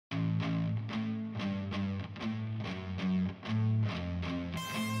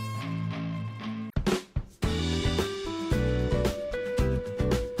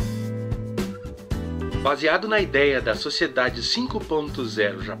Baseado na ideia da sociedade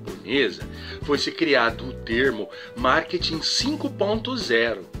 5.0 japonesa, foi-se criado o termo Marketing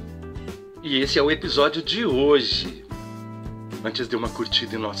 5.0. E esse é o episódio de hoje. Antes de uma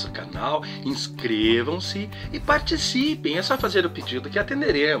curtida em nosso canal, inscrevam-se e participem. É só fazer o pedido que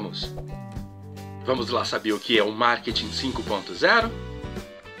atenderemos. Vamos lá saber o que é o Marketing 5.0?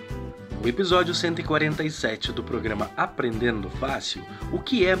 No episódio 147 do programa Aprendendo Fácil, o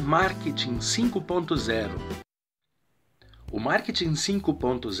que é Marketing 5.0? O Marketing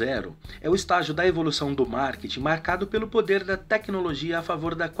 5.0 é o estágio da evolução do marketing marcado pelo poder da tecnologia a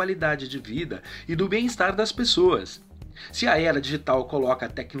favor da qualidade de vida e do bem-estar das pessoas. Se a era digital coloca a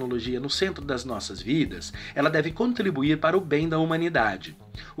tecnologia no centro das nossas vidas, ela deve contribuir para o bem da humanidade.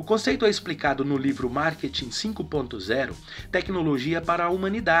 O conceito é explicado no livro Marketing 5.0, Tecnologia para a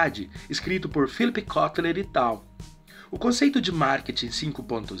Humanidade, escrito por Philip Kotler et al. O conceito de Marketing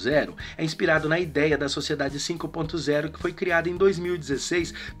 5.0 é inspirado na ideia da Sociedade 5.0 que foi criada em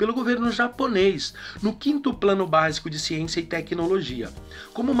 2016 pelo governo japonês, no 5º Plano Básico de Ciência e Tecnologia,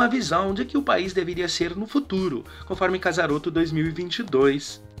 como uma visão de que o país deveria ser no futuro, conforme Casaroto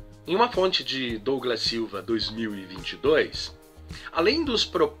 2022. Em uma fonte de Douglas Silva 2022, além dos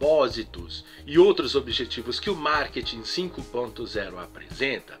propósitos e outros objetivos que o Marketing 5.0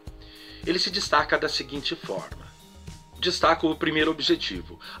 apresenta, ele se destaca da seguinte forma. Destaco o primeiro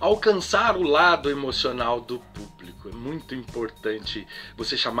objetivo, alcançar o lado emocional do público. É muito importante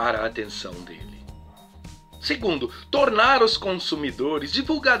você chamar a atenção dele. Segundo, tornar os consumidores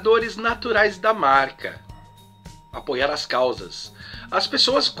divulgadores naturais da marca. Apoiar as causas. As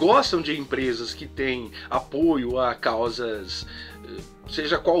pessoas gostam de empresas que têm apoio a causas,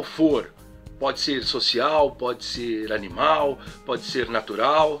 seja qual for. Pode ser social, pode ser animal, pode ser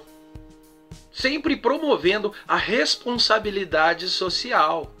natural. Sempre promovendo a responsabilidade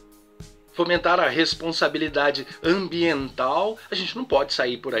social. Fomentar a responsabilidade ambiental, a gente não pode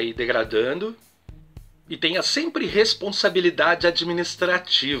sair por aí degradando. E tenha sempre responsabilidade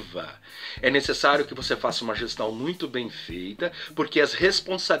administrativa. É necessário que você faça uma gestão muito bem feita, porque as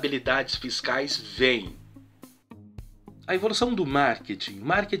responsabilidades fiscais vêm. A evolução do marketing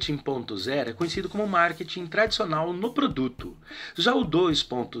 0, é conhecido como marketing tradicional no produto. Já o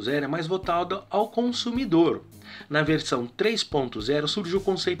 2.0 é mais voltado ao consumidor. Na versão 3.0 surge o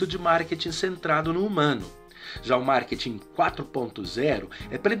conceito de marketing centrado no humano. Já o marketing 4.0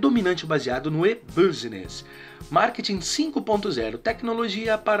 é predominante baseado no e-business. Marketing 5.0,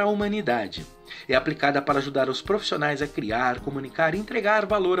 tecnologia para a humanidade. É aplicada para ajudar os profissionais a criar, comunicar e entregar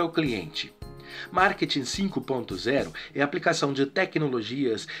valor ao cliente. Marketing 5.0 é a aplicação de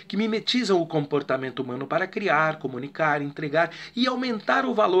tecnologias que mimetizam o comportamento humano para criar, comunicar, entregar e aumentar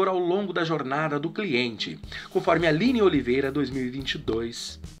o valor ao longo da jornada do cliente, conforme Aline Oliveira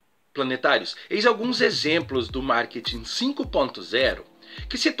 2022. Planetários, eis alguns exemplos do Marketing 5.0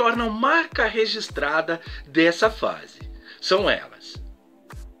 que se tornam marca registrada dessa fase. São elas: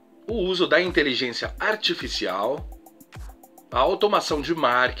 o uso da inteligência artificial, a automação de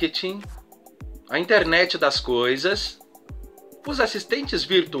marketing, a internet das coisas, os assistentes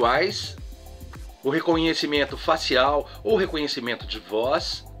virtuais, o reconhecimento facial ou reconhecimento de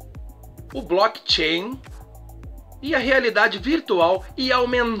voz, o blockchain e a realidade virtual e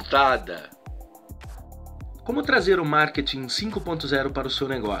aumentada. Como trazer o Marketing 5.0 para o seu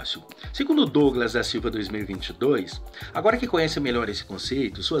negócio? Segundo Douglas da Silva 2022, agora que conhece melhor esse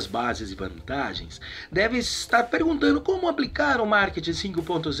conceito, suas bases e vantagens, deve estar perguntando como aplicar o Marketing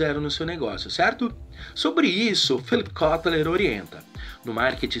 5.0 no seu negócio, certo? Sobre isso, Philip Kotler orienta. No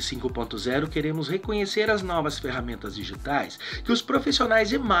Marketing 5.0, queremos reconhecer as novas ferramentas digitais que os profissionais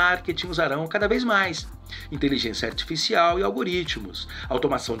de marketing usarão cada vez mais. Inteligência artificial e algoritmos,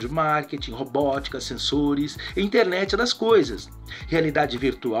 automação de marketing, robótica, sensores, internet das coisas, realidade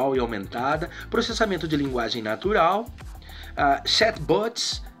virtual e aumentada, processamento de linguagem natural,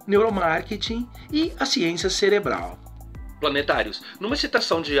 chatbots, neuromarketing e a ciência cerebral. Planetários, numa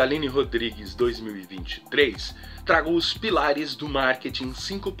citação de Aline Rodrigues 2023, trago os pilares do Marketing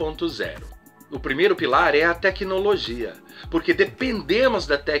 5.0. O primeiro pilar é a tecnologia, porque dependemos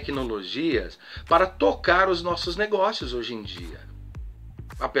da tecnologia para tocar os nossos negócios hoje em dia.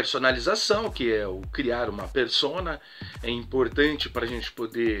 A personalização, que é o criar uma persona, é importante para a gente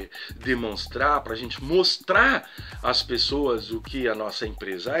poder demonstrar, para a gente mostrar às pessoas o que a nossa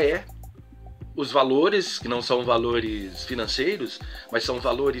empresa é. Os valores, que não são valores financeiros, mas são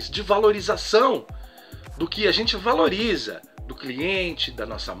valores de valorização do que a gente valoriza, do cliente, da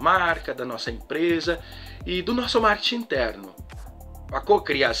nossa marca, da nossa empresa e do nosso marketing interno. A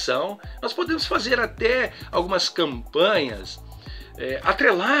cocriação, nós podemos fazer até algumas campanhas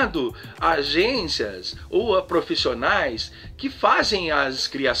atrelado a agências ou a profissionais que fazem as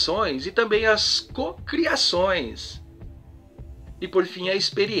criações e também as cocriações. E por fim, a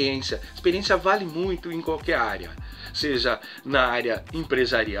experiência. A experiência vale muito em qualquer área, seja na área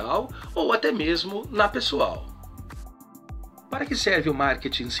empresarial ou até mesmo na pessoal. Para que serve o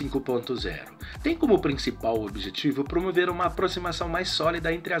Marketing 5.0? Tem como principal objetivo promover uma aproximação mais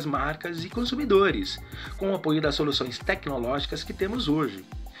sólida entre as marcas e consumidores, com o apoio das soluções tecnológicas que temos hoje,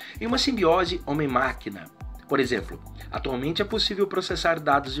 em uma simbiose homem-máquina. Por exemplo, atualmente é possível processar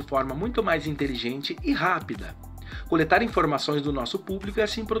dados de forma muito mais inteligente e rápida, coletar informações do nosso público e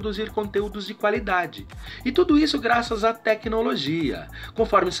assim produzir conteúdos de qualidade. E tudo isso graças à tecnologia,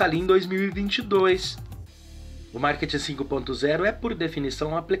 conforme saliu em 2022. O Marketing 5.0 é, por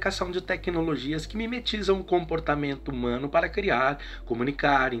definição, a aplicação de tecnologias que mimetizam o comportamento humano para criar,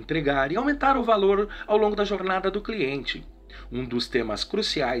 comunicar, entregar e aumentar o valor ao longo da jornada do cliente. Um dos temas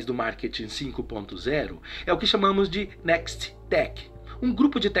cruciais do Marketing 5.0 é o que chamamos de Next Tech, um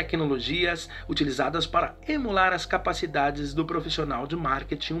grupo de tecnologias utilizadas para emular as capacidades do profissional de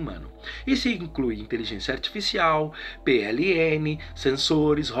marketing humano. Isso inclui inteligência artificial, PLN,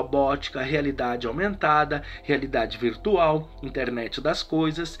 sensores, robótica, realidade aumentada, realidade virtual, internet das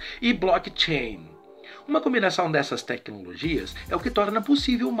coisas e blockchain. Uma combinação dessas tecnologias é o que torna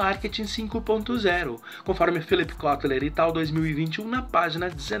possível o Marketing 5.0, conforme Philip Kotler et al. 2021 na página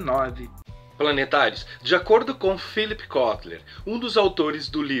 19. Planetários, de acordo com Philip Kotler, um dos autores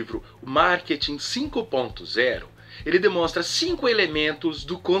do livro Marketing 5.0, ele demonstra 5 elementos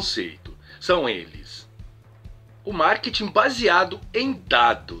do conceito. São eles: o marketing baseado em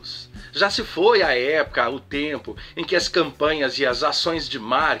dados. Já se foi a época, o tempo, em que as campanhas e as ações de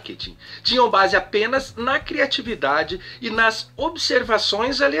marketing tinham base apenas na criatividade e nas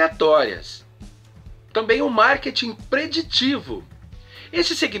observações aleatórias. Também o marketing preditivo.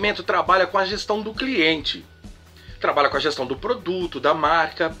 Esse segmento trabalha com a gestão do cliente, trabalha com a gestão do produto, da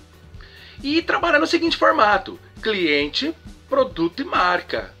marca e trabalha no seguinte formato: cliente, produto e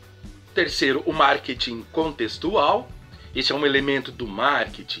marca. Terceiro, o marketing contextual. Esse é um elemento do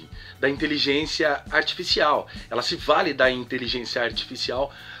marketing, da inteligência artificial. Ela se vale da inteligência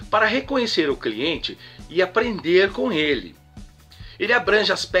artificial para reconhecer o cliente e aprender com ele. Ele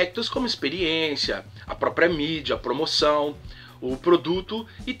abrange aspectos como experiência, a própria mídia, a promoção, o produto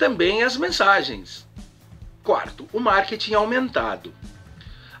e também as mensagens. Quarto, o marketing aumentado.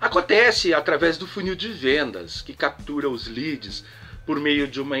 Acontece através do funil de vendas, que captura os leads por meio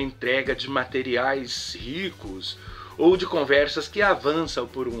de uma entrega de materiais ricos ou de conversas que avançam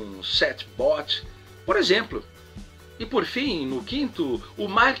por um chatbot, por exemplo. E por fim, no quinto, o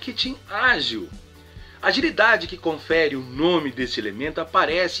marketing ágil. A agilidade que confere o nome desse elemento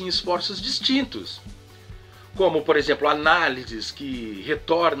aparece em esforços distintos, como, por exemplo, análises que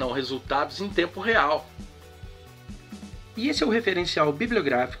retornam resultados em tempo real. E esse é o referencial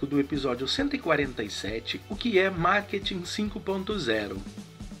bibliográfico do episódio 147, o que é Marketing 5.0.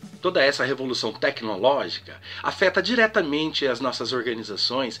 Toda essa revolução tecnológica afeta diretamente as nossas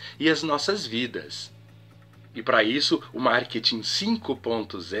organizações e as nossas vidas. E para isso, o Marketing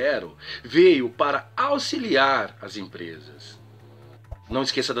 5.0 veio para auxiliar as empresas. Não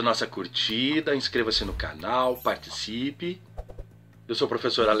esqueça da nossa curtida, inscreva-se no canal, participe. Eu sou o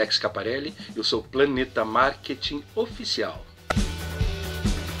professor Alex Caparelli, eu sou Planeta Marketing Oficial.